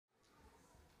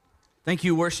Thank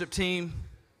you, worship team.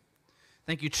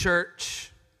 Thank you,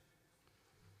 church.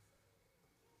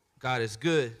 God is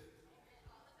good.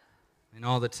 And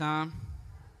all the time.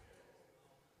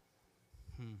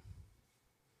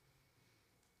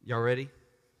 Y'all ready?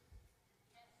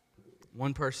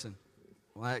 One person.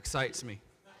 Well, that excites me.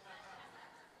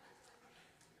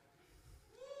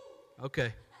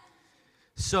 Okay.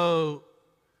 So,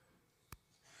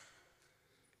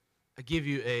 I give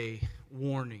you a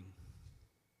warning.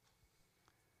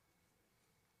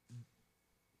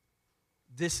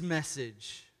 This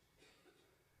message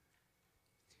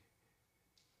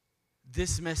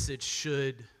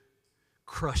should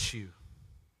crush you.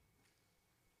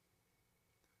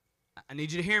 I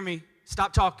need you to hear me.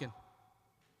 Stop talking.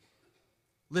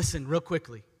 Listen real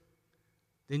quickly.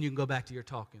 Then you can go back to your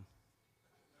talking.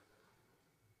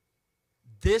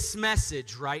 This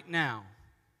message right now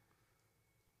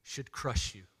should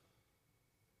crush you.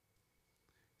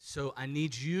 So I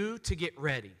need you to get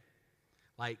ready.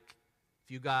 Like,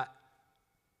 if you got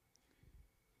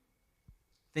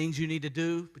things you need to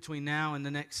do between now and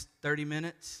the next 30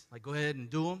 minutes, like go ahead and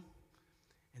do them.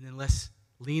 And then let's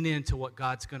lean into what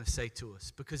God's going to say to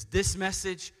us. Because this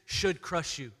message should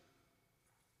crush you.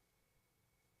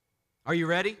 Are you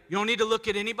ready? You don't need to look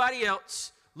at anybody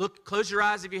else. Close your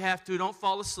eyes if you have to. Don't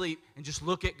fall asleep and just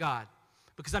look at God.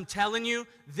 Because I'm telling you,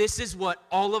 this is what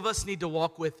all of us need to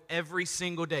walk with every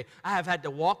single day. I have had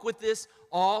to walk with this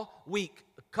all week,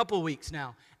 a couple weeks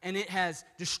now, and it has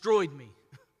destroyed me.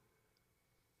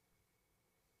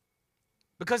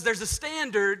 Because there's a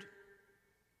standard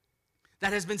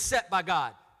that has been set by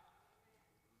God.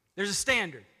 There's a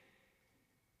standard.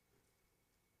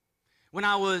 When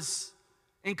I was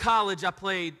in college, I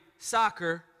played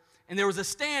soccer, and there was a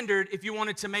standard if you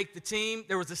wanted to make the team.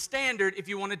 There was a standard if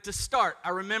you wanted to start. I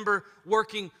remember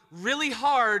working really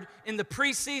hard in the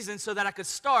preseason so that I could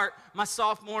start my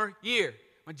sophomore year,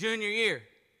 my junior year,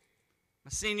 my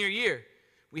senior year.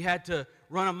 We had to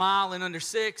run a mile in under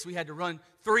 6. We had to run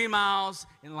 3 miles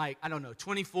in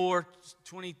 24,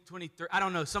 20, 23, I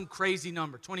don't know, some crazy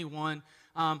number, 21.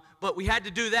 But we had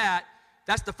to do that.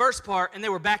 That's the first part, and they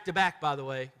were back-to-back, by the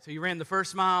way. So you ran the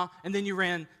first mile, and then you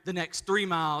ran the next 3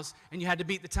 miles, and you had to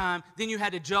beat the time. Then you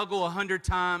had to juggle 100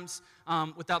 times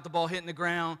without the ball hitting the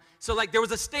ground. So, there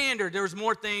was a standard. There was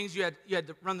more things. You had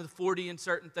to run the 40 in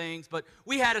certain things, but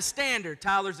we had a standard.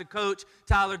 Tyler's a coach.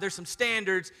 Tyler, there's some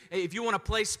standards. If you want to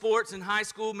play sports in high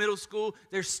school, middle school,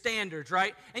 there's standards,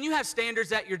 right? And you have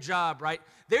standards at your job, right?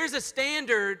 There's a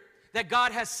standard that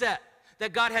God has set,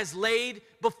 that God has laid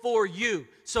before you.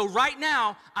 So right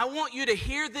now, I want you to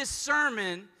hear this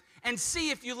sermon and see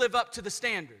if you live up to the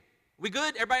standard. We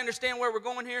good? Everybody understand where we're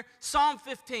going here? Psalm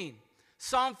 15.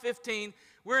 Psalm 15.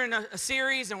 We're in a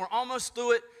series, and we're almost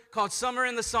through it, called Summer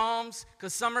in the Psalms,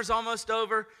 because summer's almost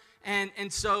over. And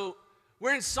so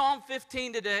we're in Psalm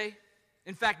 15 today.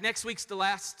 In fact, next week's the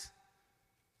last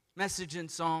message in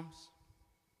Psalms.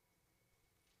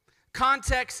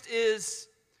 Context is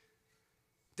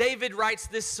David writes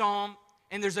this psalm,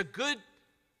 and there's a good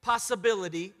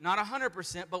possibility, not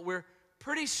 100%, but we're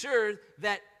pretty sure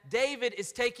that David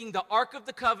is taking the Ark of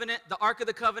the Covenant. The Ark of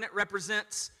the Covenant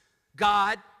represents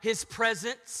God, His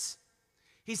presence.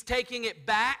 He's taking it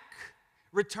back,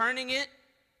 returning it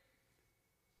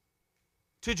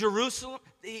to Jerusalem.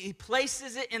 He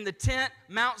places it in the tent,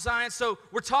 Mount Zion. So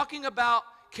we're talking about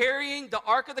carrying the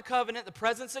Ark of the Covenant, the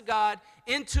presence of God,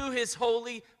 into His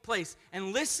holy place.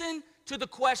 And listen to the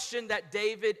question that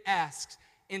David asks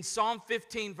in Psalm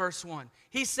 15, verse 1.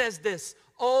 He says this,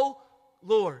 "O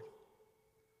Lord,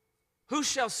 who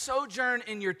shall sojourn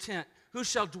in your tent? Who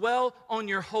shall dwell on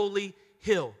your holy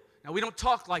hill?" Now, we don't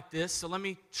talk like this, so let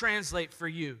me translate for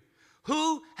you.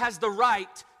 Who has the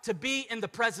right to be in the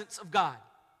presence of God?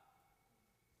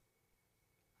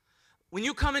 When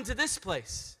you come into this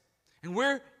place, and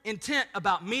we're intent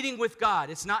about meeting with God,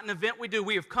 it's not an event we do.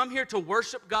 We have come here to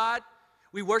worship God.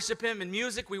 We worship Him in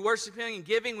music, we worship Him in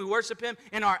giving, we worship Him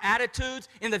in our attitudes,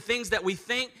 in the things that we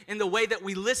think, in the way that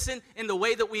we listen, in the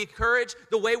way that we encourage,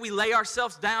 the way we lay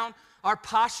ourselves down, our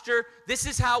posture. This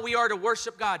is how we are to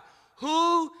worship God.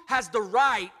 Who has the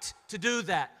right to do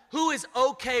that? Who is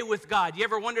okay with God? You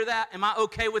ever wonder that? Am I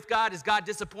okay with God? Is God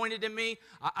disappointed in me?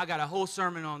 I got a whole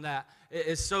sermon on that.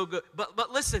 It's so good.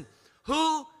 But listen,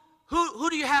 who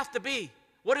do you have to be?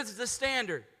 What is the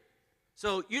standard?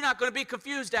 So you're not going to be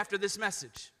confused after this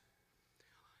message.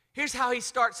 Here's how he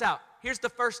starts out. Here's the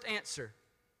first answer.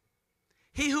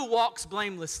 He who walks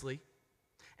blamelessly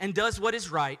and does what is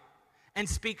right and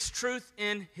speaks truth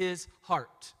in his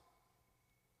heart.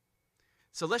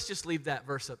 So let's just leave that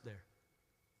verse up there.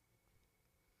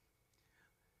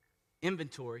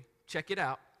 Inventory, check it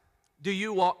out. do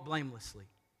you walk blamelessly?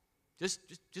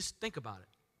 Just think about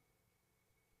it.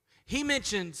 He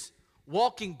mentions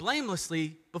walking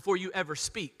blamelessly before you ever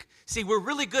speak. See, we're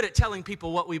really good at telling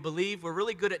people what we believe. We're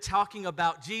really good at talking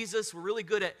about Jesus. We're really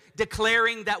good at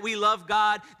declaring that we love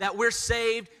God, that we're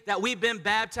saved, that we've been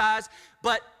baptized.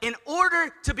 But in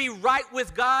order to be right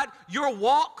with God, your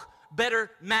walk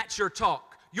better match your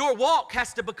talk. Your walk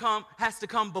has to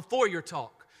come before your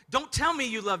talk. Don't tell me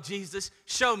you love Jesus,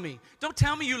 show me. Don't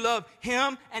tell me you love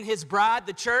him and his bride,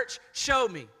 the church, show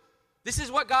me. This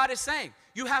is what God is saying.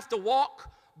 You have to walk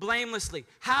blamelessly.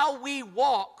 How we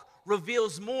walk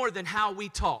reveals more than how we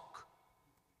talk.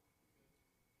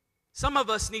 Some of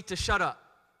us need to shut up.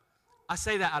 I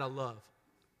say that out of love.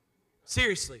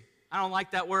 Seriously, I don't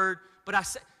like that word, but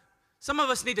some of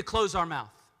us need to close our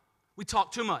mouth. We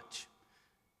talk too much.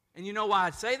 And you know why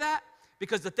I say that?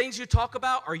 Because the things you talk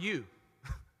about are you.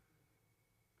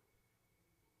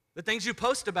 The things you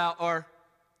post about are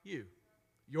you,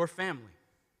 your family,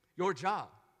 your job,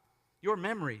 your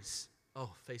memories. Oh,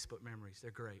 Facebook memories,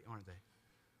 they're great, aren't they?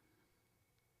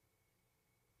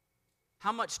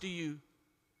 How much do you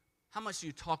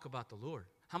talk about the Lord?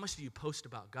 How much do you post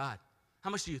about God? How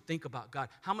much do you think about God?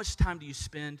 How much time do you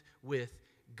spend with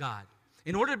God?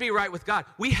 In order to be right with God,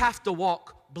 we have to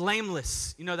walk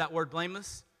blameless. You know that word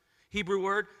blameless? Hebrew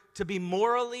word, to be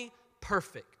morally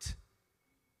perfect.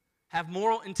 Have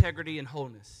moral integrity and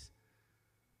wholeness.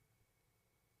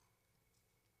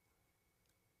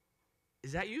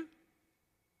 Is that you?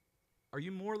 Are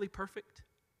you morally perfect?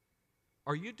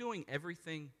 Are you doing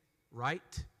everything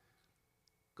right?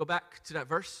 Go back to that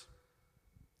verse.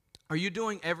 Are you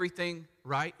doing everything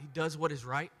right? He does what is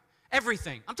right.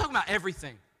 Everything. I'm talking about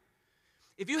everything.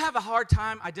 If you have a hard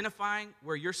time identifying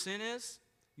where your sin is,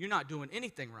 you're not doing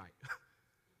anything right.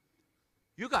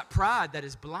 You got pride that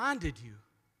has blinded you.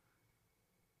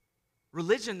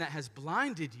 Religion that has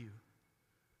blinded you.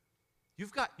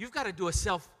 You've got to do a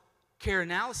self-care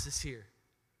analysis here.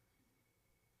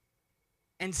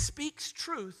 And speaks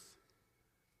truth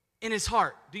in his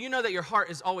heart. Do you know that your heart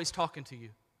is always talking to you?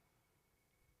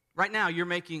 Right now,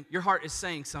 your heart is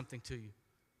saying something to you.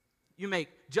 You make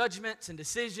judgments and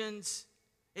decisions.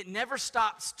 It never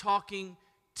stops talking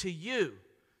to you.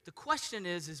 The question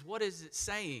is what is it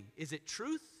saying? Is it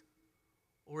truth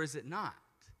or is it not?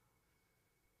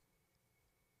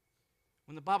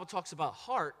 When the Bible talks about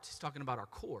heart, it's talking about our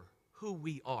core, who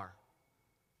we are.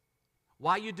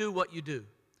 Why you do what you do.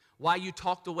 Why you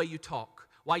talk the way you talk.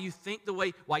 Why you think the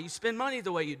way, why you spend money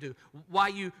the way you do. Why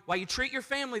you treat your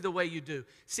family the way you do.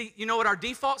 See, you know what our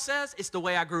default says? It's the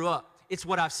way I grew up. It's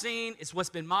what I've seen. It's what's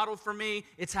been modeled for me.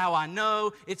 It's how I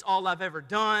know. It's all I've ever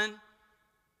done.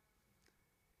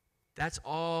 That's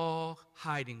all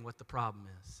hiding what the problem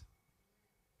is.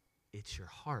 It's your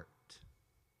heart.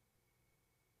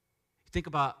 Think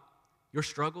about your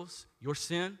struggles, your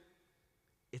sin.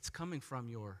 It's coming from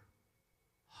your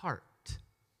heart.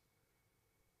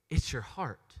 It's your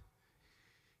heart.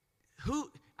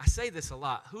 I say this a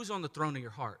lot. Who's on the throne of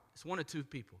your heart? It's one of two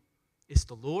people. It's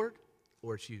the Lord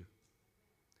or it's you.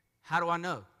 How do I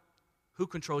know? Who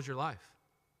controls your life?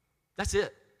 That's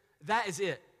it. That is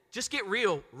it. Just get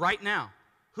real right now.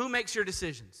 Who makes your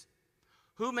decisions?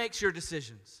 Who makes your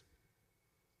decisions?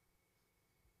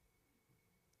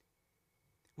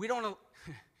 We don't,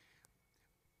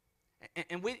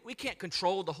 and we can't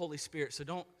control the Holy Spirit, so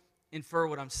don't infer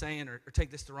what I'm saying or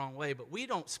take this the wrong way, but we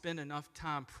don't spend enough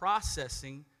time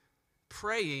processing,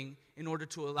 praying in order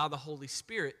to allow the Holy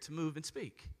Spirit to move and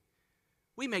speak.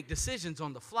 We make decisions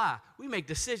on the fly. We make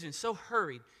decisions so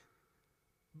hurried.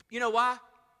 You know why?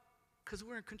 Because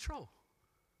we're in control.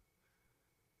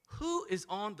 Who is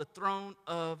on the throne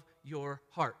of your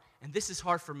heart? And this is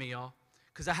hard for me, y'all,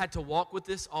 because I had to walk with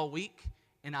this all week.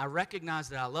 And I recognize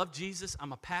that I love Jesus.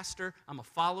 I'm a pastor. I'm a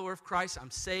follower of Christ.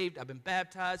 I'm saved. I've been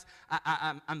baptized.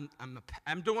 I'm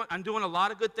doing a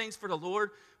lot of good things for the Lord.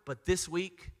 But this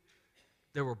week,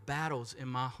 there were battles in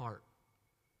my heart.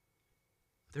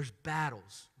 There's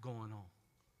battles going on.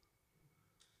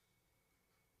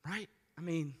 Right? I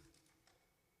mean,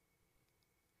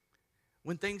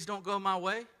 when things don't go my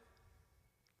way,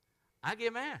 I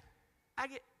get mad.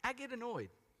 I get annoyed.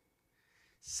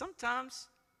 Sometimes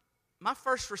my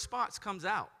first response comes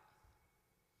out,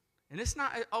 and it's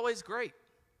not always great.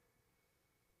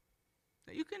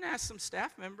 Now, you can ask some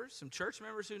staff members, some church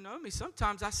members who know me.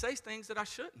 Sometimes I say things that I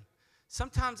shouldn't.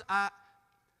 Sometimes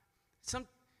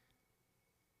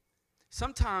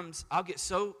I'll get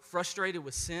so frustrated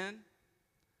with sin,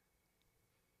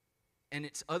 and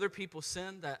it's other people's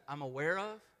sin that I'm aware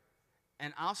of,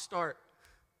 and I'll start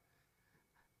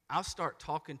I'll start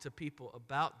talking to people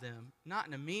about them, not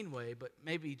in a mean way, but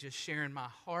maybe just sharing my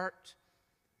heart.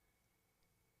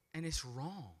 And it's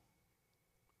wrong.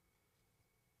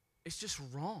 It's just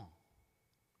wrong.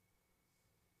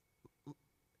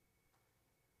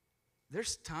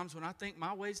 There's times when I think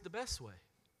my way's the best way.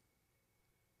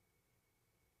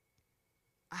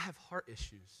 I have heart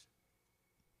issues.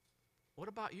 What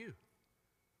about you?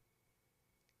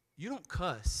 You don't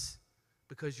cuss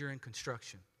because you're in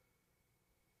construction.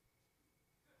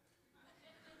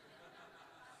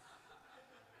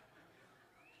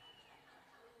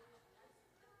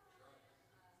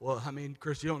 Well, I mean,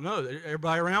 Chris, you don't know.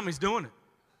 Everybody around me's doing it.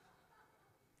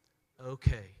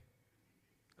 Okay.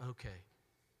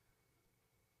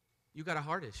 You got a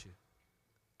heart issue.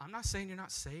 I'm not saying you're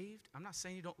not saved. I'm not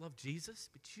saying you don't love Jesus,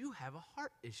 but you have a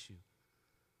heart issue.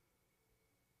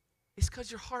 It's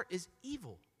because your heart is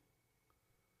evil.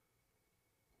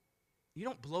 You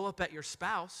don't blow up at your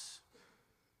spouse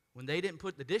when they didn't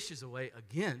put the dishes away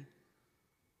again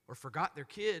or forgot their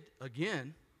kid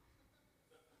again.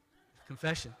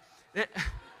 Confession.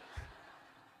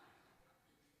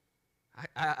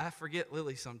 I forget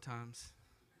Lily sometimes.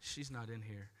 She's not in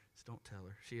here, so don't tell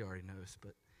her. She already knows.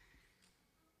 But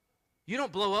you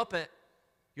don't blow up at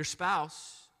your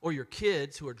spouse or your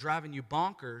kids who are driving you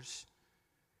bonkers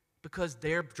because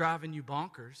they're driving you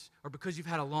bonkers or because you've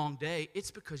had a long day. It's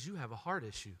because you have a heart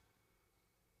issue.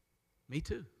 Me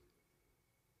too.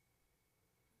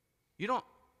 You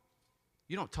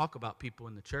don't talk about people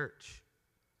in the church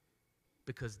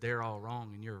because they're all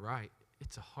wrong and you're right.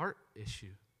 It's a heart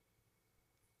issue.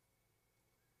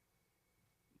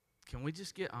 Can we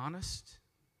just get honest?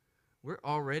 We're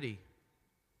already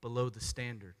below the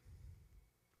standard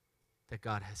that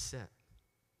God has set.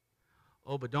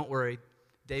 Oh, but don't worry.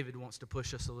 David wants to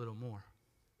push us a little more.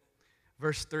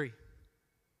 Verse 3.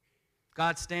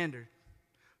 God's standard.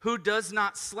 Who does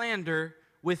not slander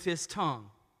with his tongue,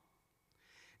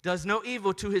 does no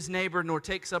evil to his neighbor, nor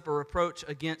takes up a reproach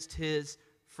against his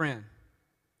friend.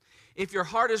 If your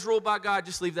heart is ruled by God,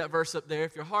 just leave that verse up there.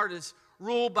 If your heart is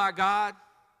ruled by God,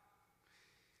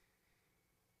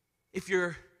 if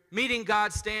you're meeting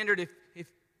God's standard,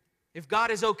 if God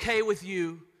is okay with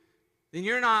you, then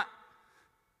you're not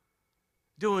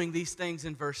doing these things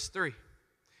in verse 3.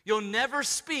 You'll never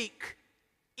speak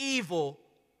evil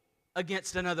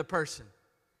against another person.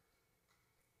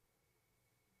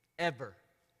 Ever.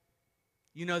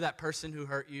 You know that person who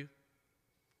hurt you?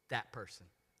 That person.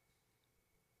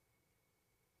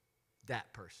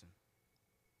 That person.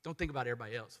 Don't think about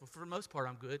everybody else. Well, for the most part,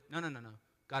 I'm good. No.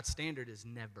 God's standard is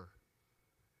never.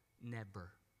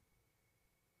 Never.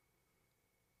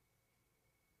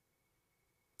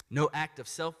 No act of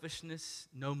selfishness,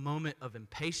 no moment of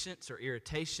impatience or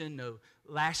irritation, no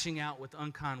lashing out with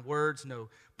unkind words, no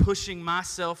pushing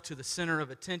myself to the center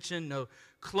of attention, no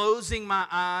closing my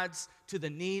eyes to the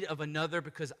need of another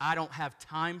because I don't have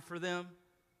time for them.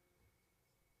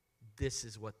 This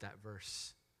is what that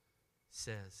verse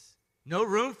says. No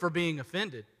room for being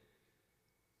offended.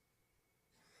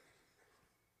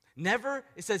 Never,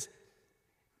 it says,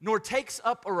 nor takes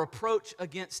up a reproach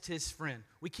against his friend.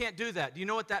 We can't do that. Do you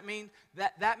know what that means?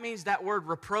 That means that word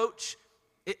reproach,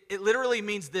 it literally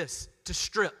means this, to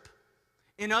strip.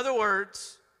 In other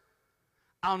words,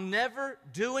 I'll never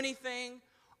do anything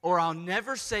or I'll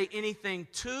never say anything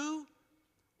to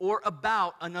or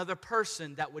about another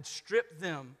person that would strip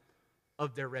them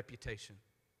of their reputation.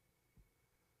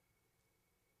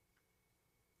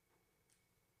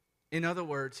 In other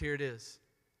words, here it is.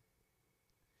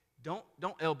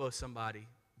 Don't elbow somebody,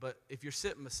 but if you're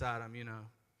sitting beside them,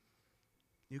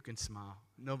 you can smile.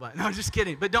 Nobody. No, I'm just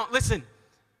kidding. But don't listen.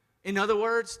 In other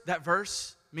words, that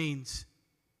verse means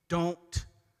don't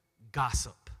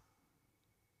gossip.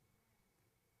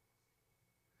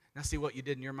 Now see what you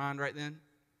did in your mind right then?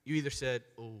 You either said,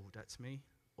 "Oh, that's me,"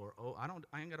 or "Oh,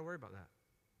 I ain't got to worry about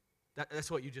that." That's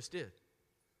what you just did.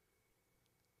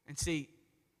 And see,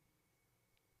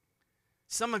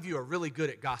 some of you are really good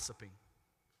at gossiping.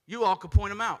 You all could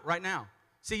point them out right now.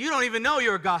 See, you don't even know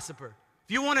you're a gossiper.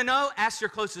 If you want to know, ask your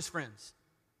closest friends.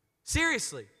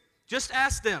 Seriously, just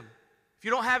ask them. If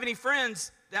you don't have any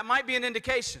friends, that might be an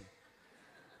indication,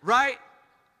 right?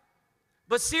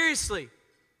 But seriously,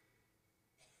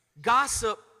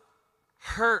 gossip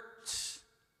hurts.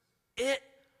 It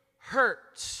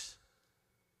hurts.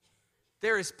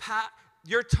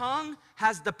 Your tongue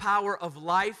has the power of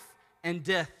life and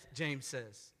death, James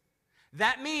says.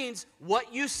 That means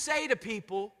what you say to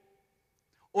people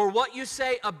or what you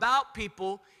say about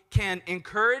people can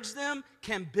encourage them,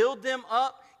 can build them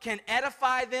up, can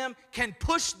edify them, can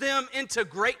push them into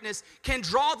greatness, can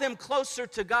draw them closer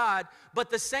to God. But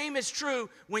the same is true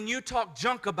when you talk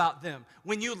junk about them,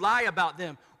 when you lie about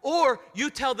them, or you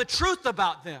tell the truth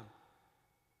about them.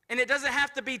 And it doesn't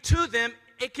have to be to them,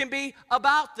 it can be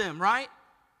about them, right?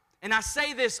 And I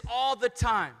say this all the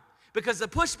time because the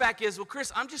pushback is, well,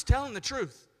 Chris, I'm just telling the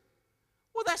truth.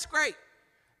 Well, that's great.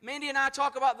 Mandy and I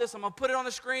talk about this. I'm going to put it on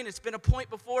the screen. It's been a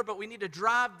point before, but we need to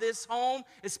drive this home,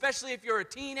 especially if you're a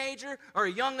teenager or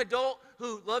a young adult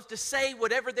who loves to say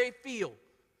whatever they feel.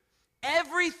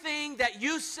 Everything that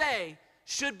you say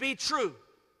should be true,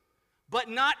 but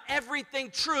not everything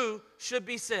true should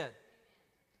be said.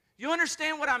 You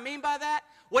understand what I mean by that?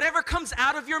 Whatever comes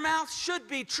out of your mouth should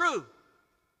be true.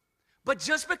 But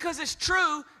just because it's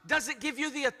true doesn't give you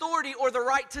the authority or the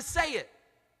right to say it.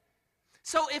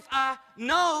 So if I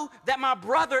know that my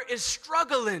brother is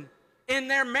struggling in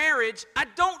their marriage, I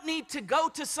don't need to go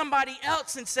to somebody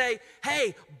else and say,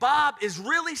 hey, Bob is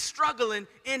really struggling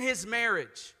in his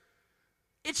marriage.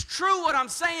 It's true what I'm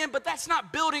saying, but that's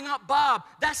not building up Bob.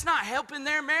 That's not helping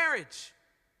their marriage.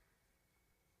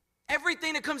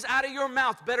 Everything that comes out of your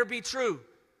mouth better be true.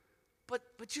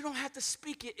 But you don't have to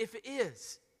speak it if it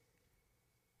is.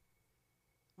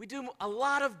 We do a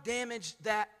lot of damage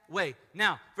that way.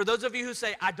 Now, for those of you who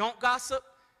say, I don't gossip,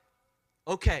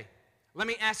 okay, let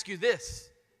me ask you this.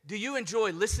 Do you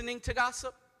enjoy listening to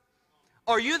gossip?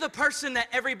 Are you the person that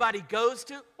everybody goes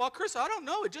to? Well, Chris, I don't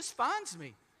know. It just finds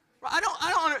me.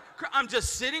 I'm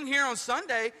just sitting here on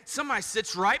Sunday. Somebody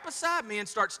sits right beside me and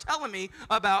starts telling me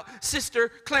about Sister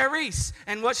Clarice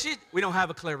and what we don't have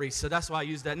a Clarice, so that's why I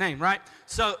use that name, right?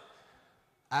 So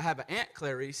I have an Aunt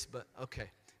Clarice, but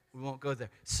okay. We won't go there.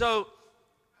 So,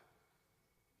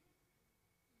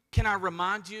 can I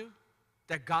remind you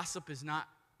that gossip is not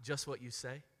just what you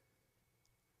say?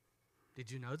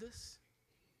 Did you know this?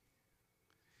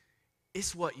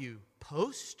 It's what you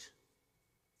post.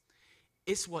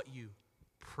 It's what you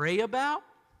pray about.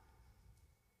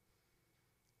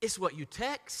 It's what you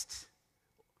text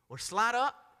or slide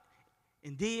up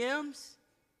in DMs.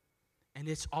 And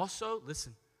it's also,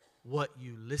 listen, what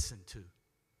you listen to.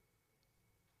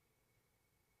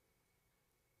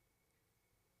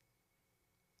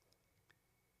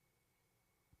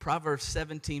 Proverbs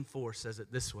 17:4 says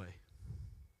it this way.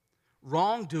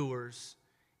 Wrongdoers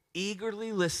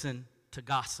eagerly listen to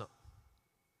gossip.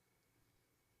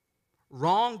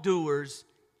 Wrongdoers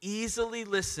easily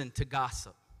listen to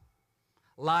gossip.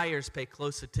 Liars pay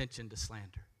close attention to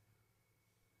slander.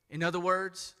 In other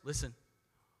words, listen,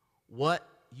 what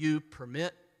you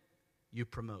permit, you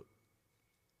promote.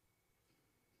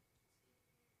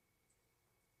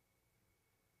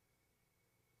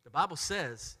 The Bible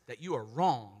says that you are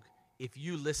wrong if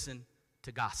you listen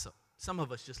to gossip. Some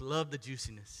of us just love the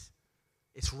juiciness.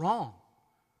 It's wrong.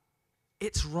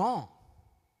 It's wrong.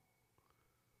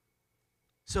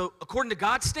 So according to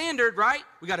God's standard, right,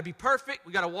 we got to be perfect.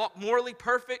 We got to walk morally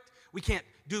perfect. We can't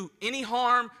do any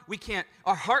harm.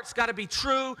 Our heart's got to be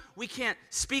true. We can't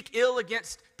speak ill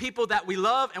against people that we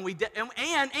love, and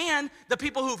the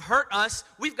people who've hurt us,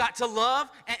 we've got to love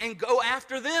and go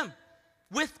after them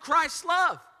with Christ's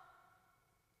love.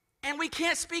 And we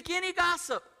can't speak any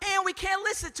gossip, and we can't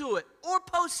listen to it or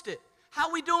post it.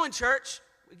 How we doing, church?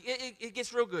 It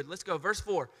gets real good. Let's go. Verse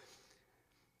 4.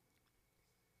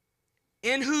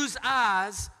 In whose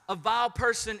eyes a vile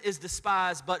person is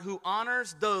despised, but who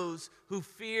honors those who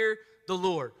fear the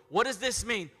Lord. What does this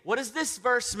mean? What does this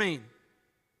verse mean?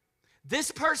 This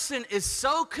person is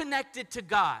so connected to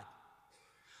God,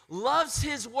 loves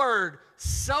His word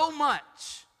so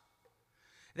much,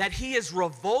 that he is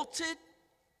revolted,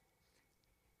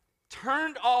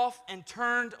 turned off, and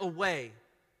turned away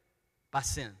by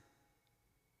sin.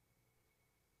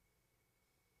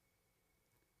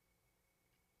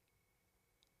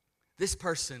 This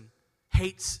person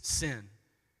hates sin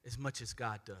as much as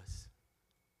God does.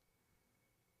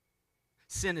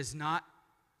 Sin is not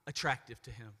attractive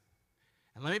to him.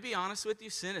 And let me be honest with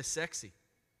you, sin is sexy.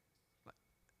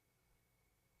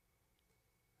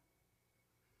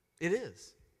 It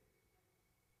is.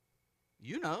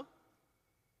 You know.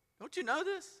 Don't you know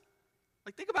this?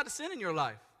 Like, think about the sin in your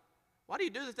life. Why do you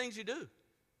do the things you do?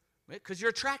 Because you're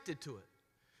attracted to it.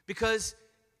 Because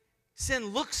sin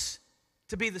looks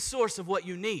to be the source of what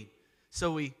you need.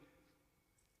 So we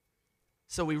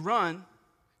run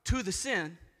to the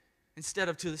sin instead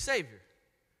of to the Savior.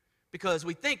 Because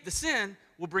we think the sin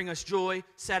will bring us joy,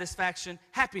 satisfaction,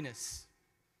 happiness.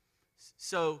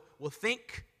 So we'll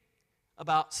think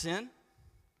about sin.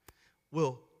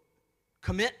 We'll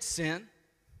commit sin.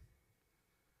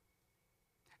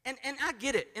 And I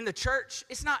get it. In the church,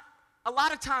 it's not a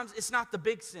lot of times it's not the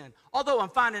big sin. Although I'm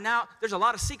finding out there's a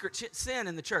lot of secret sin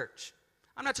in the church.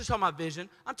 I'm not just talking about vision.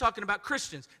 I'm talking about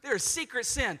Christians. There is secret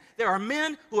sin. There are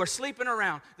men who are sleeping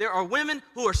around. There are women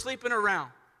who are sleeping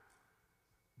around.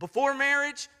 Before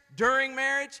marriage, during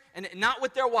marriage, and not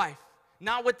with their wife,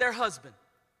 not with their husband.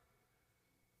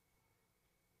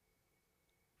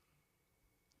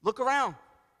 Look around.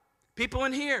 People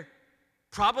in here,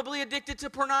 probably addicted to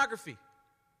pornography,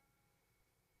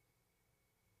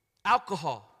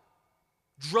 alcohol,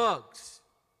 drugs.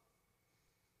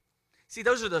 See,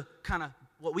 those are the kind of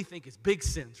what we think is big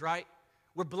sins, right?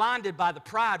 We're blinded by the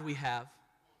pride we have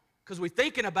because we're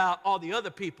thinking about all the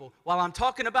other people. While I'm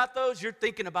talking about those, you're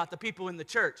thinking about the people in the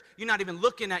church. You're not even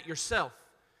looking at yourself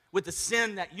with the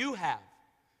sin that you have.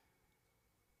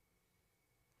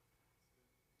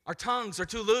 Our tongues are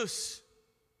too loose.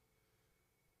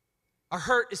 Our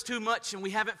hurt is too much and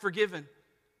we haven't forgiven.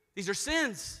 These are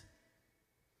sins.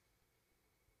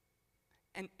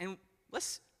 And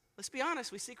let's be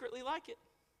honest, we secretly like it.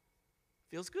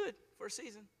 Feels good for a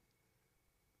season.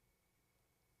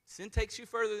 Sin takes you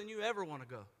further than you ever want to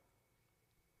go.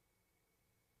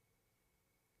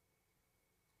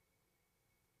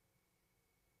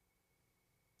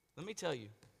 Let me tell you.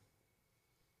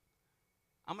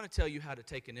 I'm going to tell you how to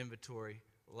take an inventory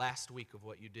last week of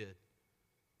what you did.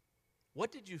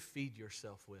 What did you feed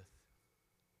yourself with?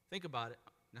 Think about it.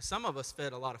 Now, some of us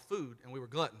fed a lot of food and we were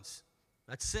gluttons.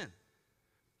 That's sin.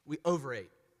 We overate.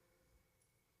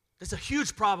 That's a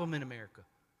huge problem in America.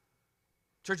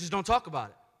 Churches don't talk about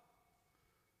it.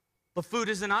 But food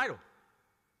is an idol.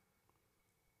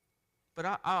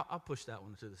 But I'll push that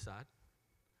one to the side.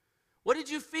 What did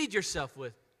you feed yourself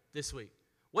with this week?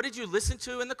 What did you listen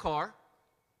to in the car?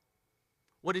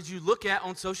 What did you look at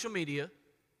on social media?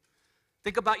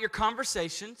 Think about your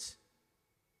conversations.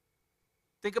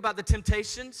 Think about the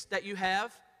temptations that you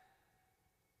have.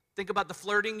 Think about the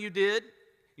flirting you did.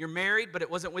 You're married, but it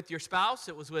wasn't with your spouse.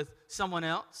 It was with someone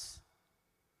else.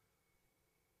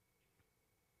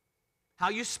 How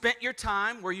you spent your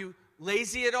time. Were you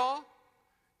lazy at all?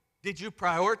 Did you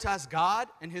prioritize God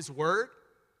and His Word?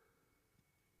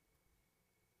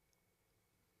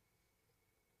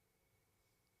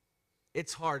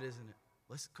 It's hard, isn't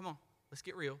it? Come on, let's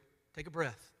get real. Take a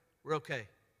breath. We're okay.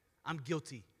 I'm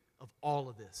guilty of all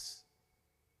of this.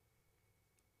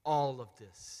 All of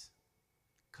this.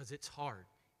 Because it's hard.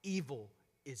 Evil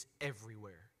is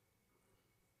everywhere.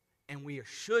 And we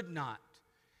should not.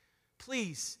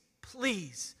 Please,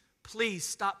 please, please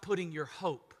stop putting your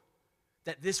hope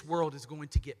that this world is going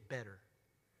to get better.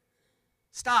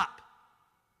 Stop.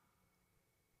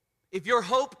 If your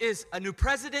hope is a new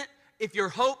president, if your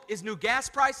hope is new gas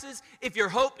prices, if your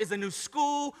hope is a new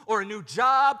school or a new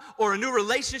job or a new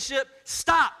relationship,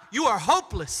 stop. You are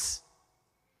hopeless.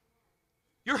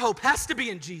 Your hope has to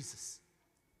be in Jesus.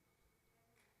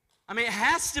 I mean, it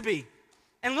has to be.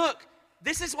 And look,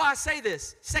 this is why I say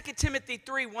this. 2 Timothy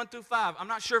 3, 1-5. I'm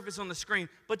not sure if it's on the screen,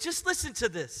 but just listen to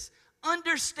this.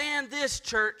 Understand this,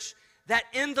 church, that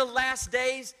in the last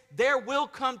days, there will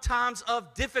come times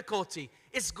of difficulty.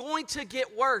 It's going to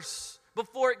get worse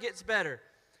before it gets better.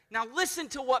 Now listen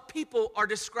to what people are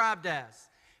described as.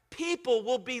 People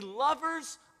will be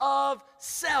lovers of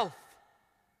self.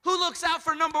 Who looks out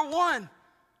for number one?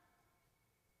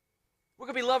 We're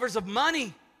going to be lovers of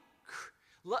money.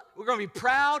 We're going to be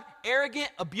proud, arrogant,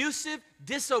 abusive,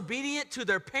 disobedient to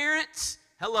their parents.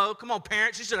 Hello, come on,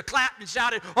 parents. You should have clapped and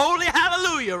shouted, holy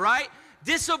hallelujah, right?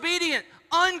 Disobedient,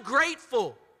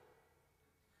 ungrateful,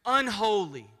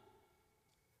 unholy.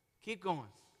 Keep going.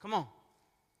 Come on.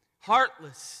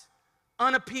 Heartless,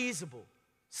 unappeasable,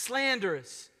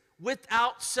 slanderous,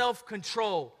 without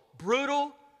self-control,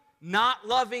 brutal, not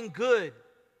loving good,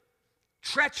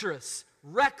 treacherous,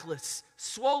 reckless,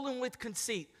 swollen with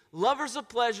conceit, lovers of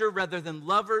pleasure rather than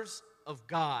lovers of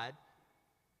God,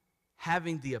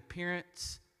 having the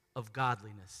appearance of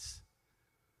godliness,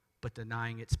 but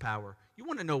denying its power. You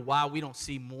want to know why we don't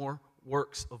see more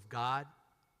works of God?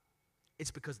 It's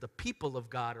because the people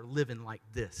of God are living like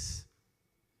this.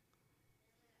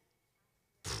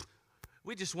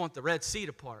 We just want the Red Sea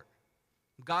to part.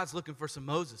 God's looking for some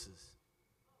Moseses.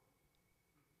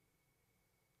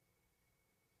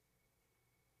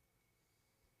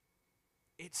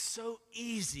 It's so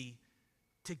easy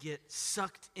to get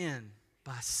sucked in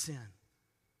by sin.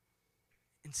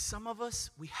 And some of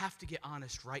us, we have to get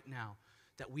honest right now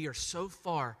that we are so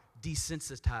far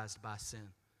desensitized by sin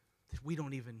that we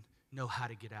don't even know how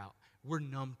to get out. We're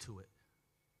numb to it.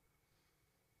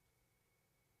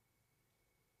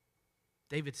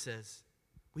 David says,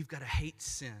 we've got to hate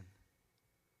sin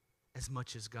as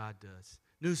much as God does.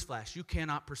 Newsflash, you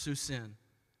cannot pursue sin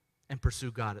and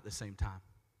pursue God at the same time.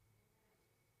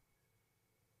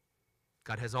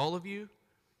 God has all of you,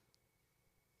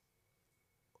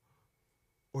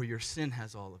 or your sin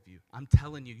has all of you. I'm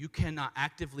telling you, you cannot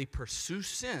actively pursue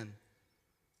sin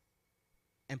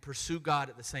and pursue God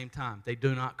at the same time. They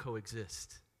do not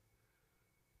coexist.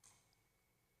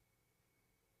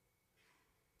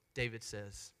 David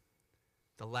says,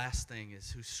 the last thing is,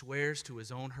 who swears to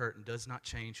his own hurt and does not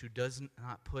change, who does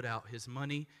not put out his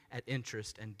money at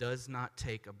interest and does not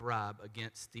take a bribe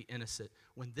against the innocent.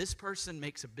 When this person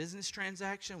makes a business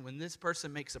transaction, when this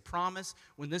person makes a promise,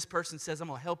 when this person says, I'm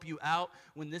going to help you out,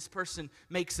 when this person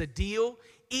makes a deal,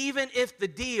 even if the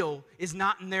deal is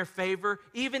not in their favor,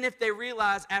 even if they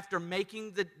realize after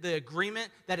making the agreement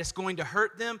that it's going to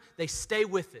hurt them, they stay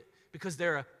with it. Because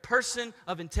they're a person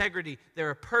of integrity. They're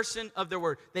a person of their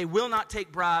word. They will not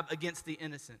take bribe against the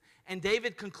innocent. And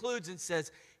David concludes and says,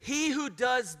 he who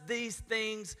does these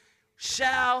things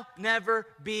shall never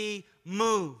be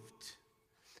moved.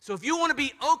 So if you want to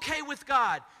be okay with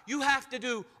God, you have to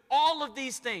do all of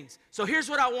these things. So here's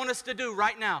what I want us to do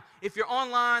right now. If you're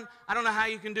online, I don't know how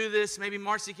you can do this. Maybe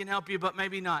Marcy can help you, but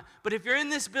maybe not. But if you're in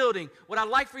this building, what I'd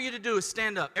like for you to do is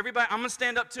stand up. Everybody, I'm going to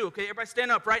stand up too, okay? Everybody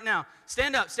stand up right now.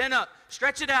 Stand up, stand up.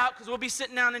 Stretch it out because we'll be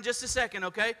sitting down in just a second,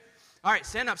 okay? All right,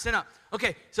 stand up, stand up.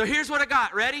 Okay, so here's what I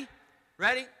got. Ready?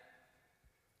 Ready?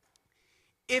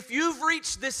 If you've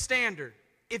reached this standard,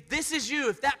 if this is you,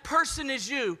 if that person is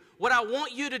you, what I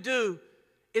want you to do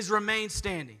is remain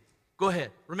standing. Go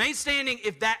ahead. Remain standing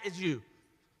if that is you.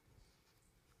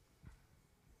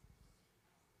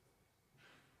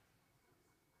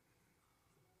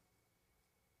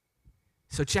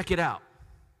 So check it out.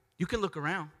 You can look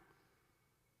around.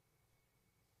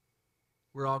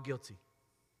 We're all guilty.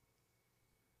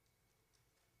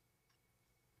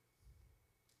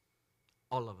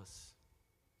 All of us.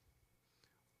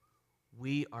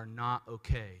 We are not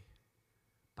okay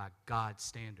by God's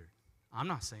standard. I'm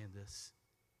not saying this.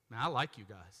 Man, I like you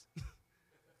guys.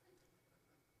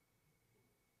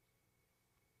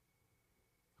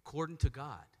 According to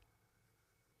God,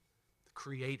 the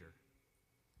Creator,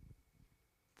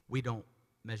 we don't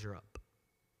measure up.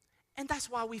 And that's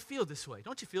why we feel this way.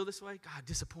 Don't you feel this way? God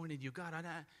disappointed you. God,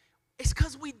 it's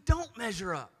because we don't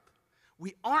measure up.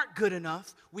 We aren't good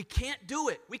enough. We can't do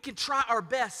it. We can try our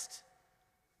best.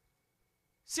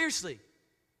 Seriously.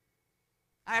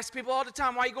 I ask people all the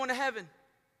time, why are you going to heaven?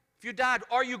 If you died,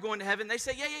 are you going to heaven? They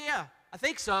say, yeah. I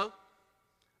think so.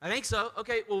 I think so.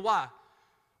 Okay, well, why?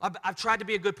 I've tried to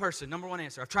be a good person. Number one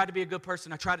answer. I've tried to be a good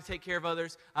person. I try to take care of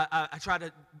others. I try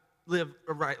to live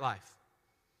a right life.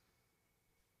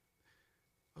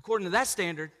 According to that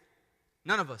standard,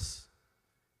 none of us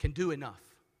can do enough.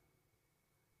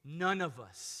 None of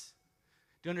us.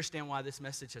 Do you understand why this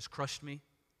message has crushed me?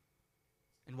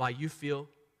 And why you feel,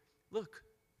 look,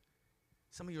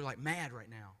 some of you are like mad right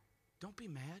now. Don't be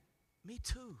mad. Me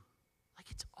too. Like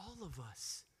it's all of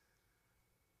us.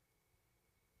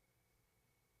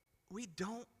 We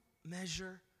don't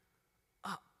measure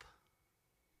up.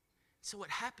 So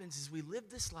what happens is we live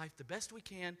this life the best we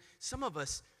can. Some of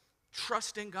us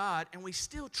trust in God, and we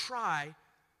still try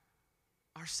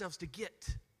ourselves to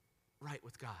get right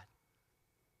with God.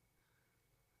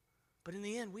 But in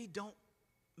the end, we don't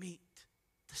meet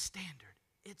the standard.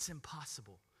 It's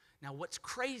impossible. Now, what's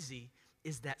crazy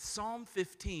is that Psalm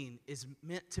 15 is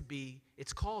meant to be,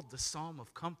 it's called the Psalm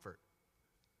of Comfort.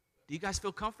 Do you guys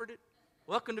feel comforted?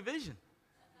 Welcome to Vision.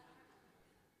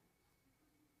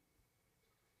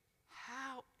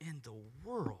 How in the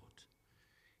world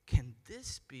can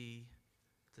this be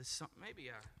the Psalm?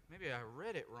 Maybe I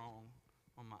read it wrong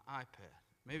on my iPad.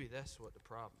 Maybe that's what the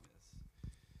problem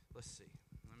is. Let's see.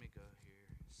 Let me go here.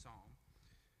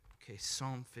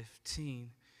 Psalm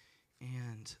 15.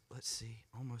 And let's see,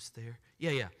 almost there.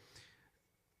 Yeah.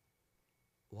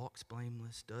 Walks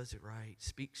blameless, does it right,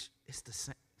 speaks. It's the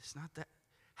same. It's not that.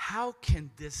 How can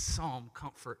this psalm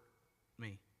comfort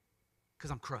me?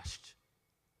 Because I'm crushed.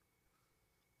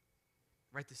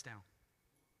 Write this down.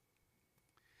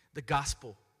 The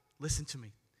gospel, listen to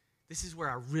me. This is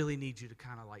where I really need you to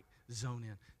kind of like zone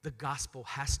in. The gospel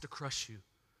has to crush you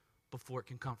before it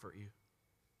can comfort you.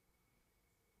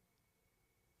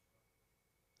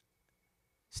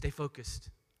 Stay focused.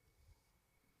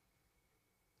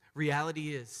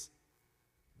 Reality is,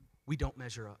 we don't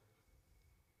measure up.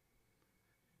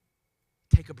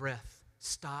 Take a breath.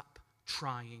 Stop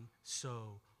trying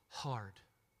so hard.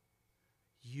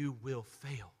 You will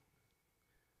fail.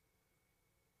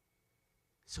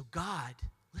 So God,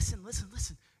 listen.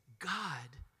 God,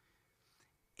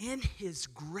 in His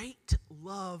great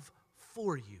love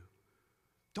for you,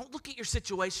 Don't look at your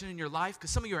situation in your life, because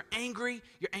some of you are angry.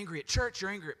 You're angry at church.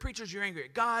 You're angry at preachers. You're angry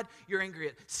at God. You're angry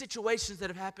at situations that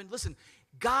have happened. Listen,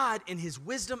 God in his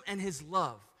wisdom and his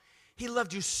love, he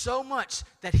loved you so much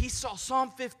that he saw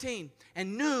Psalm 15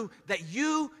 and knew that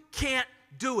you can't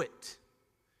do it.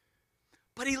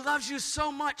 But he loves you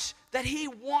so much that he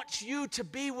wants you to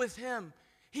be with him.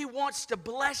 He wants to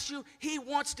bless you. He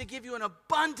wants to give you an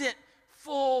abundant,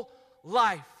 full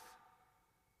life.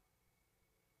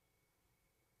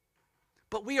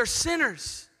 But we are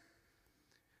sinners.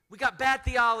 We got bad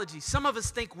theology. Some of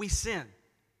us think we sin.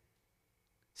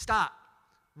 Stop.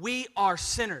 We are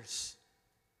sinners.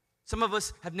 Some of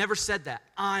us have never said that.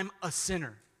 I'm a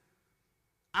sinner.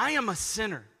 I am a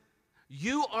sinner.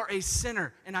 You are a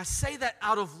sinner. And I say that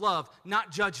out of love,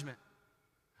 not judgment.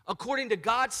 According to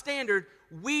God's standard,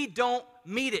 we don't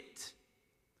meet it.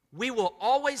 We will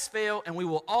always fail and we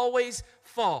will always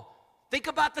fall. Think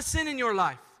about the sin in your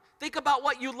life. Think about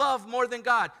what you love more than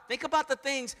God. Think about the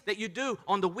things that you do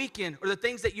on the weekend, or the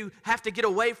things that you have to get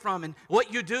away from, and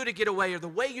what you do to get away, or the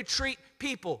way you treat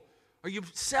people. Are you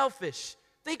selfish?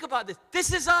 Think about this.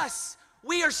 This is us.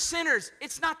 We are sinners.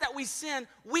 It's not that we sin.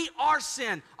 We are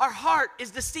sin. Our heart is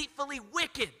deceitfully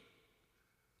wicked.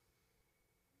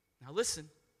 Now listen.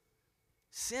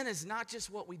 Sin is not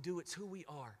just what we do, it's who we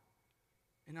are.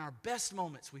 In our best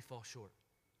moments, we fall short.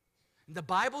 And the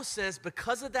Bible says,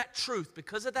 because of that truth,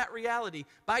 because of that reality,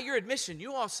 by your admission,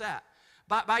 you all sat,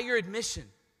 by your admission,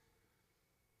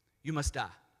 you must die.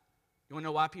 You want to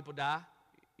know why people die?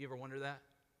 You ever wonder that?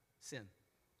 Sin.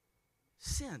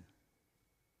 Sin.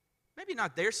 Maybe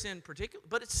not their sin particularly,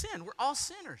 but it's sin. We're all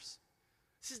sinners.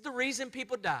 This is the reason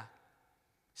people die.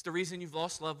 It's the reason you've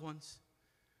lost loved ones,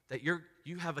 that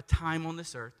you have a time on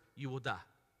this earth, you will die.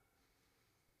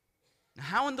 Now,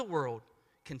 how in the world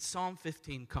can Psalm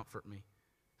 15 comfort me?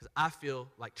 Because I feel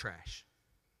like trash.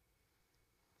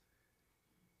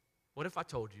 What if I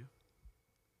told you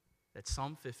that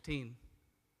Psalm 15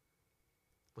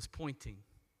 was pointing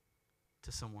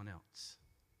to someone else?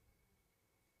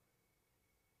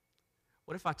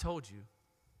 What if I told you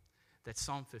that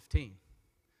Psalm 15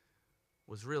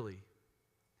 was really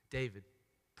David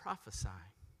prophesying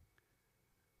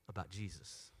about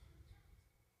Jesus?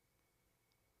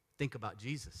 Think about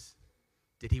Jesus.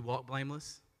 Did he walk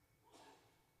blameless?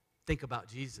 Think about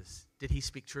Jesus. Did he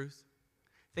speak truth?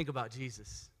 Think about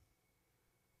Jesus.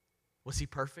 Was he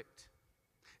perfect?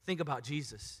 Think about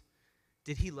Jesus.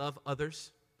 Did he love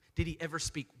others? Did he ever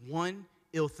speak one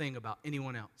ill thing about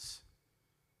anyone else?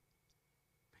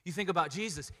 You think about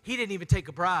Jesus. He didn't even take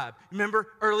a bribe. Remember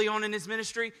early on in his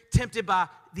ministry, tempted by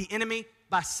the enemy,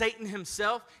 by Satan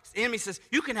himself? The enemy says,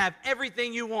 you can have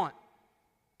everything you want.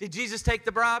 Did Jesus take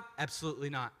the bribe? Absolutely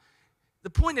not.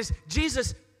 The point is,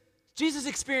 Jesus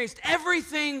experienced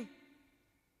everything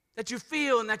that you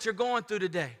feel and that you're going through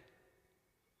today.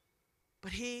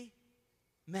 But he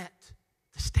met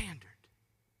the standard.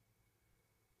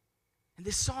 And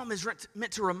this psalm is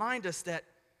meant to remind us that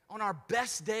on our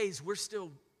best days, we're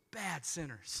still bad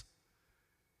sinners.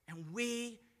 And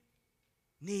we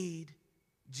need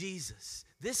Jesus.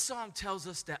 This psalm tells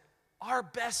us that our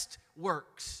best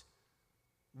works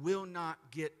will not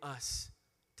get us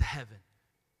to heaven.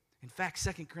 In fact,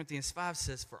 2 Corinthians 5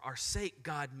 says, for our sake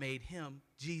God made him,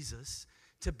 Jesus,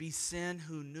 to be sin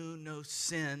who knew no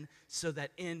sin, so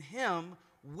that in him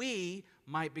we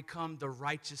might become the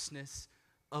righteousness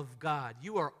of God.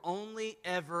 You are only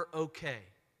ever okay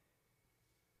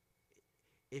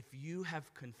if you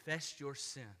have confessed your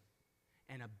sin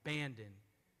and abandoned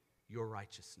your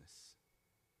righteousness.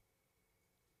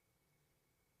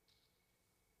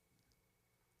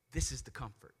 This is the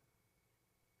comfort.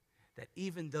 That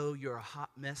even though you're a hot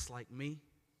mess like me,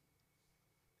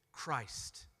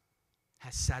 Christ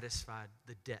has satisfied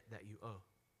the debt that you owe.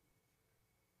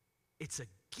 It's a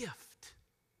gift.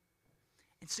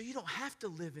 And so you don't have to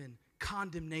live in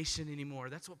condemnation anymore.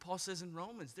 That's what Paul says in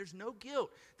Romans. There's no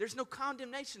guilt. There's no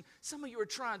condemnation. Some of you are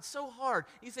trying so hard.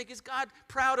 You think, is God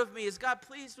proud of me? Is God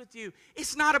pleased with you?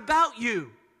 It's not about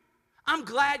you. I'm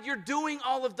glad you're doing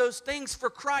all of those things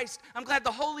for Christ. I'm glad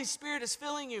the Holy Spirit is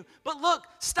filling you. But look,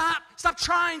 stop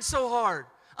trying so hard.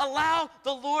 Allow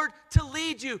the Lord to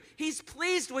lead you. He's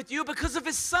pleased with you because of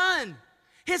his Son.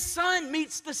 His Son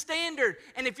meets the standard.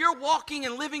 And if you're walking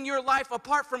and living your life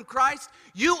apart from Christ,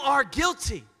 you are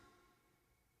guilty.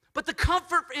 But the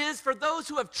comfort is for those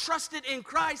who have trusted in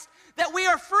Christ that we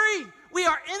are free. We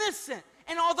are innocent.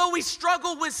 And although we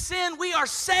struggle with sin, we are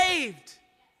saved.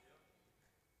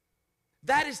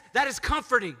 That is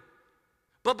comforting.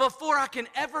 But before I can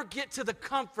ever get to the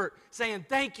comfort, saying,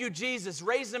 thank you, Jesus,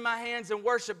 raising my hands in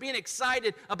worship, being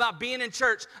excited about being in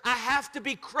church, I have to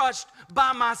be crushed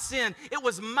by my sin. It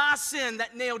was my sin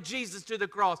that nailed Jesus to the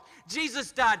cross.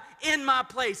 Jesus died in my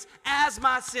place as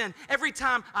my sin. Every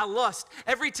time I lust,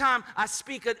 every time I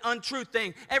speak an untrue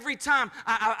thing, every time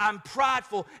I'm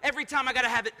prideful, every time I got to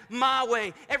have it my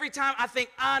way, every time I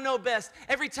think I know best,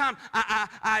 every time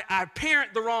I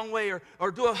parent the wrong way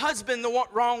or do a husband the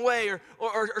wrong way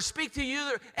or speak to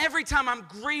you, every time I'm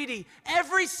greedy,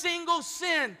 every single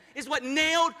sin is what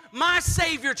nailed my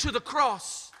Savior to the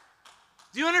cross.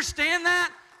 Do you understand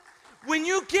that? When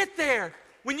you get there,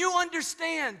 when you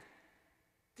understand,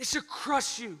 this should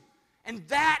crush you. And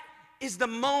that is the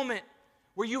moment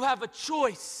where you have a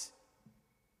choice.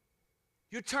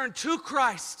 You turn to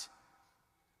Christ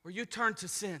or you turn to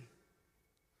sin.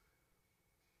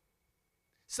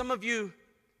 Some of you,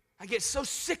 I get so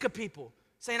sick of people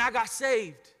saying, I got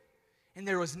saved, and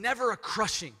there was never a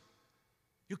crushing.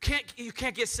 You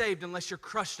can't get saved unless you're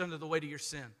crushed under the weight of your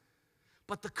sin.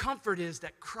 But the comfort is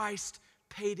that Christ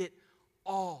paid it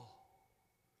all.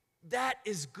 That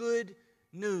is good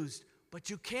news. But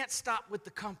you can't stop with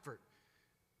the comfort.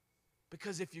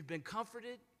 Because if you've been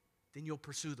comforted, then you'll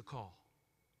pursue the call.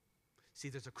 See,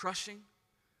 there's a crushing,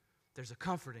 there's a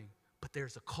comforting, but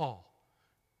there's a call.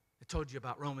 I told you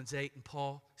about Romans 8 and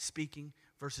Paul speaking,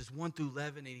 verses 1 through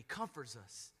 11, and he comforts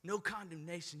us. No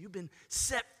condemnation. You've been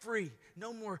set free.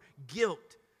 No more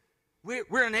guilt.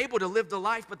 We're unable to live the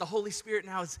life, but the Holy Spirit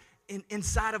now is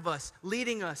inside of us,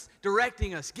 leading us,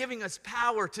 directing us, giving us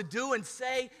power to do and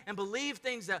say and believe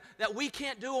things that we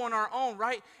can't do on our own,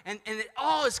 right? And it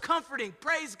all is comforting.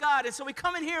 Praise God. And so we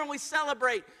come in here and we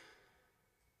celebrate,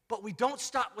 but we don't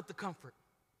stop with the comfort.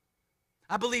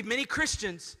 I believe many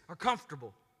Christians are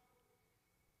comfortable.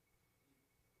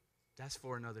 That's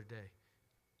for another day.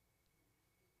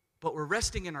 But we're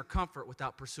resting in our comfort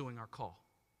without pursuing our call.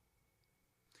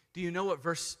 Do you know what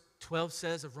verse 12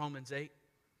 says of Romans 8? It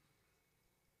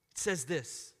says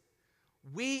this: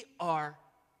 we are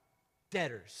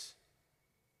debtors.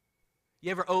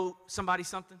 You ever owe somebody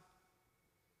something?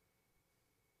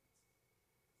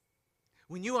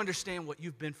 When you understand what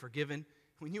you've been forgiven,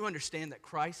 when you understand that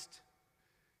Christ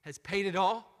has paid it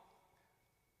all,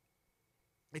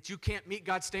 that you can't meet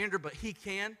God's standard, but He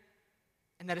can,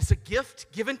 and that it's a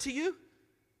gift given to you,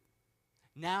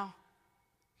 now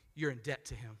you're in debt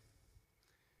to Him.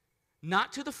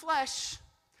 Not to the flesh,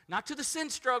 not to the sin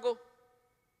struggle.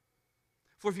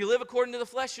 For if you live according to the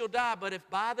flesh, you'll die. But if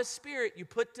by the Spirit you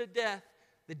put to death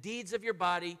the deeds of your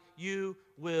body, you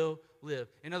will live.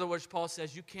 In other words, Paul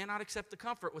says you cannot accept the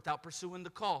comfort without pursuing the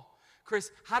call.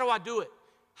 Chris, how do I do it?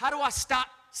 How do I stop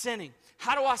sinning?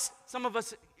 Some of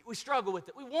us, we struggle with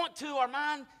it. We want to, our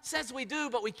mind says we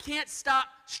do, but we can't stop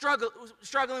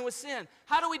struggling with sin.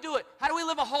 How do we do it? How do we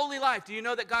live a holy life? Do you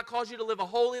know that God calls you to live a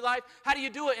holy life? How do you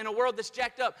do it in a world that's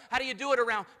jacked up? How do you do it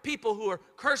around people who are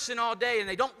cursing all day and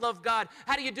they don't love God?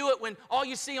 How do you do it when all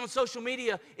you see on social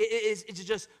media is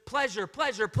just pleasure,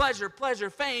 pleasure, pleasure, pleasure,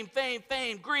 fame, fame,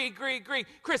 fame, greed, greed, greed?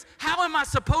 Chris, how am I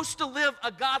supposed to live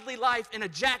a godly life in a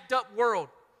jacked up world?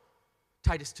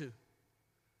 Titus 2,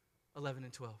 11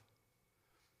 and 12.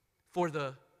 For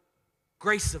the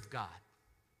grace of God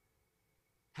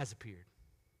has appeared.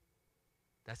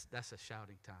 That's a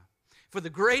shouting time. For the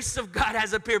grace of God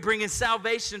has appeared, bringing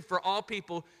salvation for all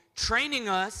people, training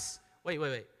us. Wait.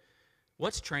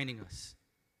 What's training us?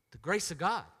 The grace of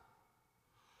God.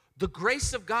 The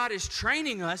grace of God is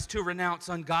training us to renounce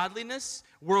ungodliness,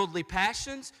 worldly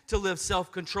passions, to live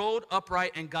self-controlled,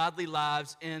 upright, and godly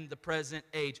lives in the present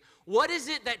age. What is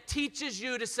it that teaches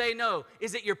you to say no?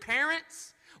 Is it your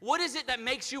parents? What is it that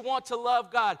makes you want to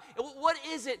love God? What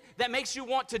is it that makes you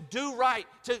want to do right,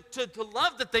 to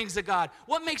love the things of God?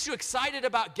 What makes you excited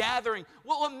about gathering?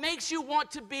 What makes you want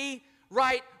to be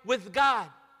right with God?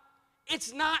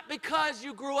 It's not because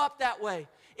you grew up that way.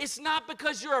 It's not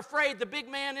because you're afraid the big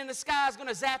man in the sky is going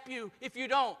to zap you if you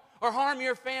don't, or harm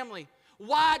your family.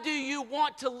 Why do you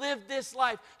want to live this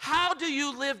life? How do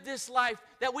you live this life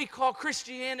that we call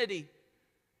Christianity?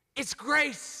 It's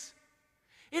grace.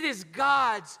 It is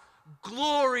God's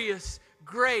glorious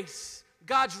grace.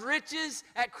 God's riches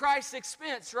at Christ's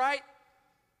expense, right?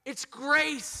 It's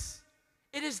grace.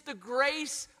 It is the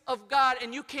grace of God,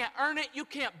 and you can't earn it. You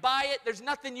can't buy it. There's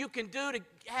nothing you can do to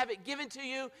have it given to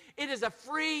you. It is a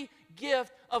free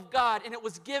gift of God, and it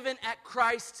was given at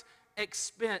Christ's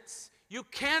expense. You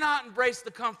cannot embrace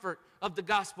the comfort of the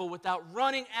gospel without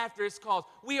running after its cause.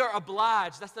 We are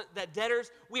obliged. That's that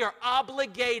debtors. We are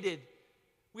obligated.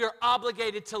 We are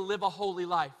obligated to live a holy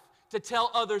life, to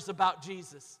tell others about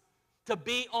Jesus, to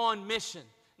be on mission.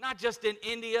 not just in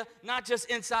India, not just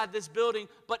inside this building,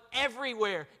 but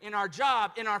everywhere, in our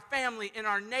job, in our family, in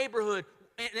our neighborhood,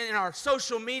 in our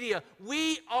social media.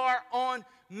 We are on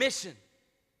mission.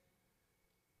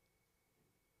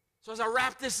 So as I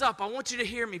wrap this up, I want you to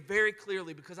hear me very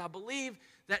clearly, because I believe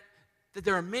that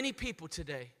there are many people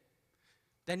today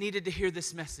that needed to hear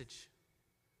this message.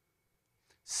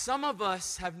 Some of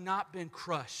us have not been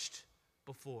crushed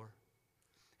before,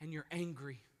 and you're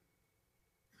angry.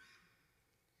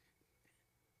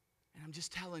 And I'm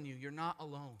just telling you, you're not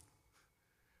alone.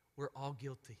 We're all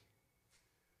guilty.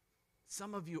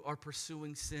 Some of you are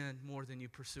pursuing sin more than you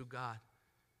pursue God.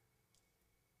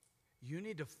 You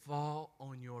need to fall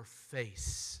on your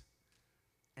face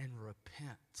and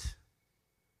repent.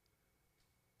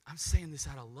 I'm saying this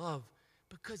out of love,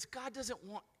 because God doesn't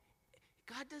want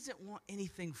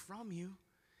anything from you.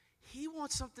 He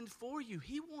wants something for you.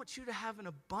 He wants you to have an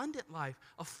abundant life,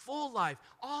 a full life,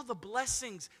 all the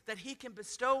blessings that He can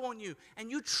bestow on you.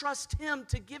 And you trust Him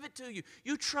to give it to you.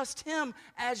 You trust Him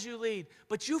as you lead.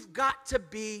 But you've got to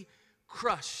be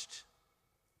crushed.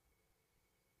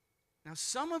 Now,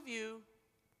 some of you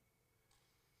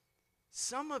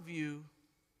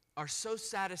are so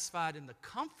satisfied in the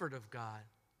comfort of God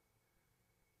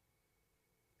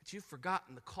that you've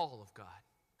forgotten the call of God.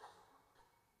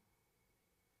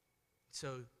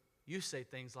 So you say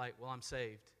things like, well, I'm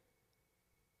saved.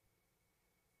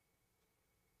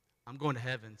 I'm going to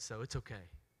heaven, so it's okay.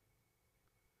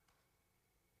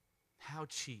 How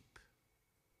cheap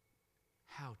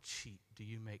do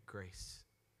you make grace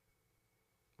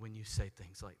when you say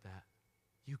things like that?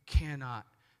 You cannot.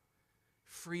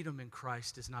 Freedom in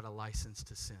Christ is not a license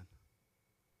to sin.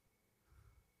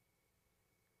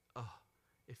 Oh,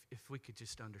 if we could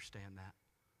just understand that.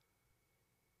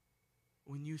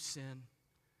 When you sin,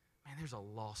 man, there's a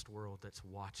lost world that's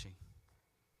watching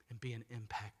and being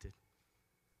impacted.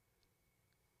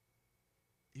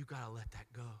 You got to let that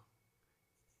go.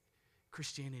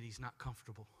 Christianity's not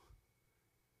comfortable.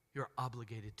 You're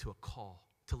obligated to a call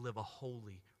to live a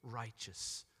holy,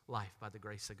 righteous life by the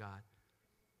grace of God.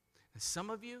 And some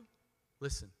of you,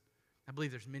 listen, I believe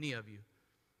there's many of you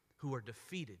who are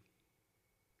defeated,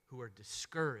 who are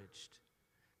discouraged,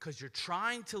 because you're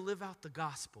trying to live out the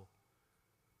gospel,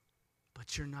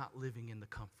 but you're not living in the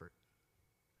comfort.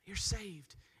 You're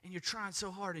saved, and you're trying so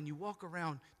hard, and you walk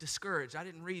around discouraged. I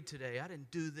didn't read today. I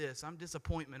didn't do this. I'm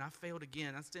disappointment. I failed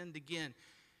again. I sinned again.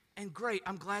 And great,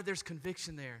 I'm glad there's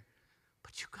conviction there.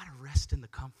 But you got to rest in the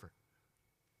comfort.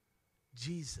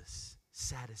 Jesus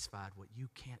satisfied what you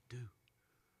can't do.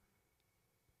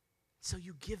 So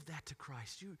you give that to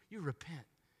Christ. You repent.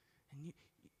 And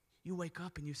you wake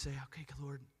up and you say, okay,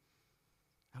 Lord,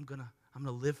 I'm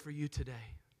gonna live for you today.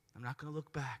 I'm not going to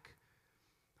look back.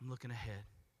 I'm looking ahead.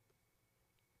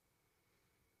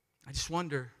 I just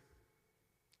wonder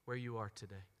where you are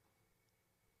today.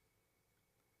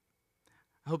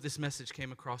 I hope this message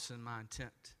came across in my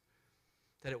intent,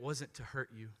 that it wasn't to hurt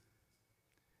you.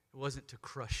 It wasn't to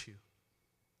crush you.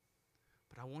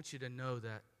 But I want you to know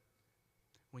that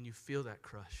when you feel that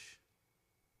crush,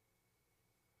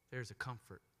 there's a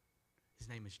comfort. His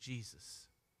name is Jesus.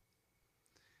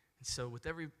 And so with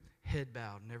every head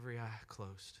bowed and every eye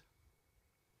closed,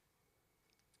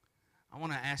 I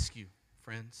want to ask you,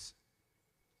 friends,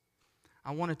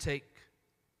 I want to take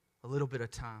a little bit of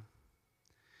time,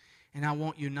 and I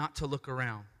want you not to look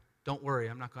around. Don't worry,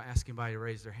 I'm not going to ask anybody to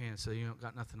raise their hand, so you don't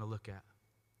got nothing to look at,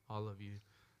 all of you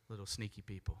little sneaky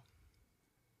people.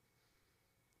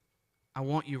 I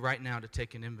want you right now to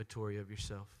take an inventory of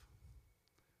yourself.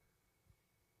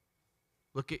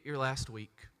 Look at your last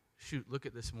week. Shoot, look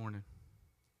at this morning.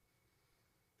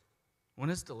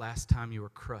 When is the last time you were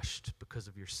crushed because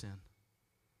of your sin?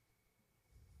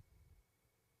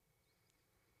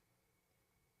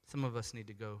 Some of us need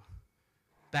to go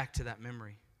back to that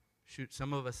memory. Shoot,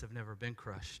 some of us have never been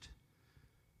crushed.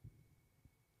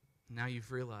 Now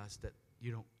you've realized that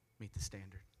you don't meet the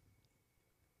standard.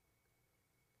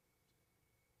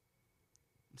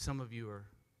 Some of you are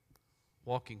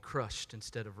walking crushed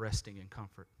instead of resting in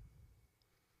comfort.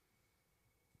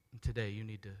 And today you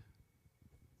need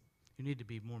to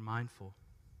be more mindful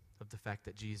of the fact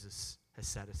that Jesus has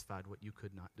satisfied what you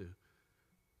could not do.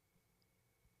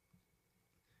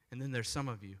 And then there's some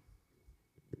of you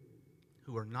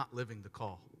who are not living the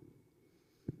call.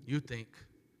 You think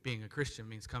being a Christian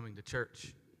means coming to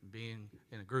church, and being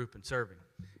in a group and serving.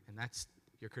 And that's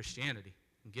your Christianity,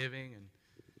 and giving, and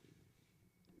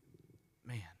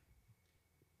man.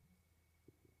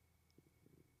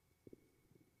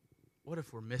 What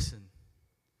if we're missing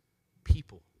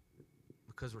people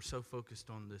because we're so focused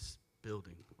on this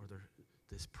building or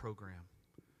this program?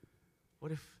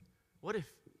 What if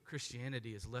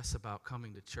Christianity is less about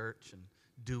coming to church and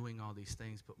doing all these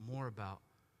things, but more about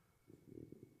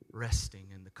resting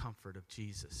in the comfort of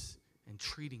Jesus and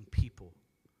treating people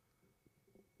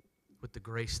with the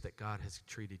grace that God has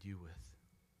treated you with?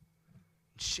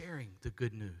 And sharing the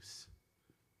good news.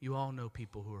 You all know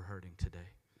people who are hurting today.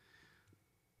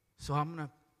 So I'm going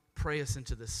to pray us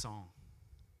into this song.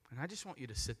 And I just want you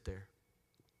to sit there.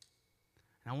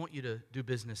 And I want you to do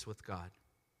business with God.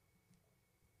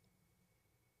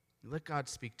 And let God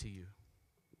speak to you.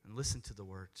 And listen to the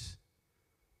words.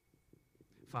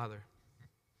 Father,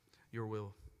 your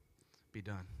will be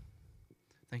done.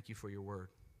 Thank you for your word.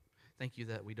 Thank you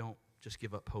that we don't just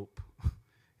give up hope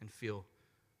and feel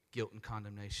guilt and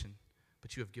condemnation,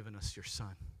 but you have given us your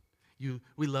Son.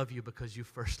 We love you because you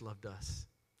first loved us.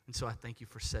 And so I thank you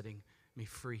for setting me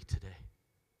free today.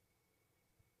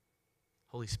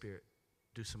 Holy Spirit,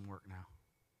 do some work now.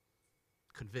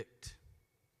 Convict.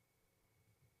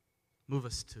 Move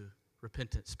us to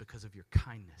repentance because of your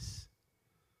kindness.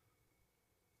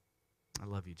 I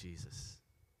love you, Jesus.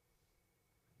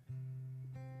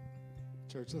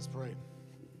 Church, let's pray.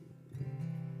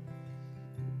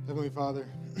 Heavenly Father,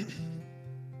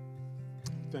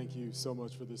 thank you so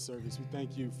much for this service. We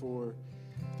thank you for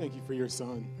your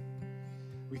Son.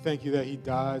 We thank you that he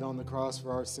died on the cross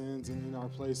for our sins and in our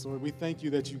place, Lord. We thank you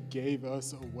that you gave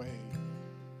us a way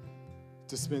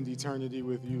to spend eternity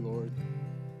with you, Lord.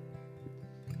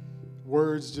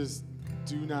 Words just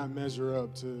do not measure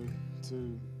up to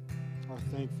our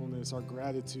thankfulness, our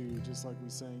gratitude, just like we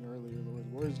sang earlier,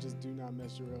 Lord. Words just do not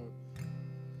measure up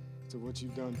to what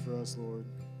you've done for us, Lord.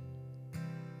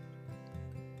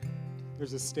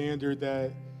 There's a standard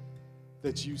that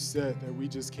you set that we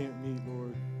just can't meet,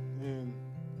 Lord. And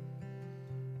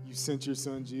you sent your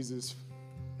Son, Jesus,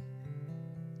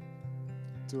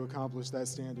 to accomplish that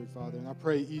standard, Father. And I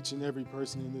pray each and every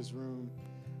person in this room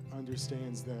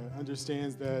understands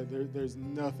that there's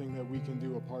nothing that we can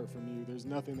do apart from you. There's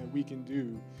nothing that we can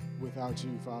do without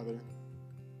you, Father.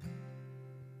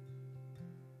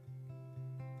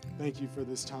 Thank you for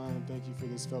this time. Thank you for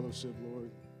this fellowship, Lord.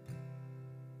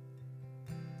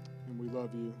 And we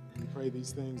love you. We pray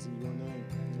these things in your name.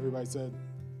 Everybody said,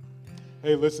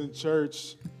 hey, listen,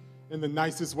 church, in the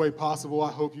nicest way possible,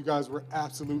 I hope you guys were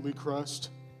absolutely crushed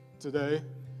today.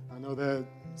 I know that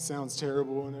sounds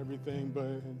terrible and everything,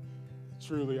 but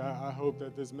truly, I hope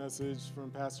that this message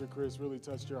from Pastor Chris really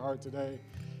touched your heart today.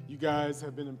 You guys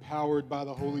have been empowered by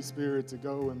the Holy Spirit to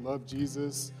go and love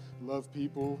Jesus, love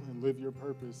people, and live your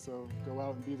purpose. So go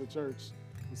out and be the church.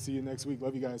 We'll see you next week.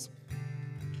 Love you guys.